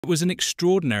It was an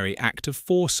extraordinary act of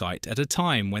foresight at a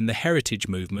time when the heritage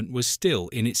movement was still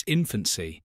in its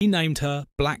infancy. He named her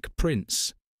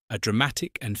BlackPrince, a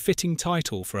dramatic and fitting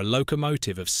title for a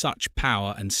locomotive of such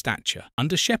power and stature.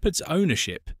 Under Shepherd's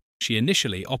ownership, she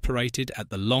initially operated at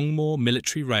the Longmoor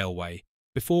Military Railway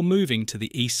before moving to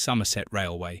the East Somerset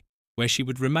Railway, where she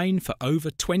would remain for over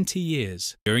 20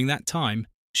 years. During that time,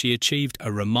 she achieved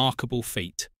a remarkable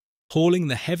feat, hauling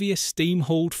the heaviest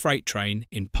steam-hauled freight train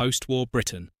in post-war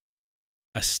Britain,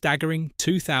 a staggering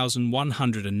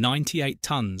 2,198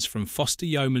 tons from Foster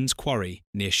Yeoman's Quarry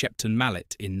near Shepton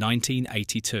Mallet in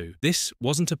 1982. This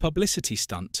wasn't a publicity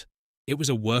stunt, it was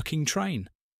a working train,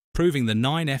 proving the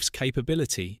 9F's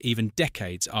capability even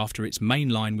decades after its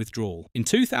mainline withdrawal. In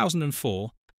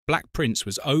 2004, BlackPrince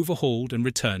was overhauled and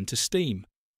returned to steam,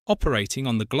 operating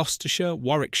on the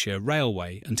Gloucestershire-Warwickshire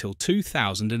Railway until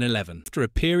 2011. After a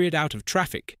period out of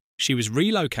traffic, she was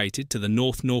relocated to the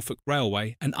North Norfolk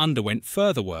Railway and underwent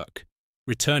further work,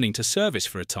 returning to service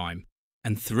for a time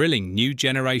and thrilling new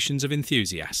generations of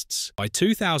enthusiasts. By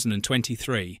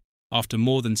 2023, after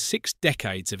more than 6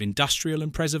 decades of industrial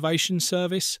and preservation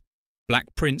service,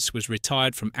 BlackPrince was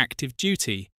retired from active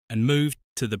duty and moved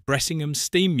to the Bressingham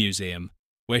Steam Museum,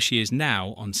 where she is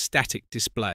now on static display.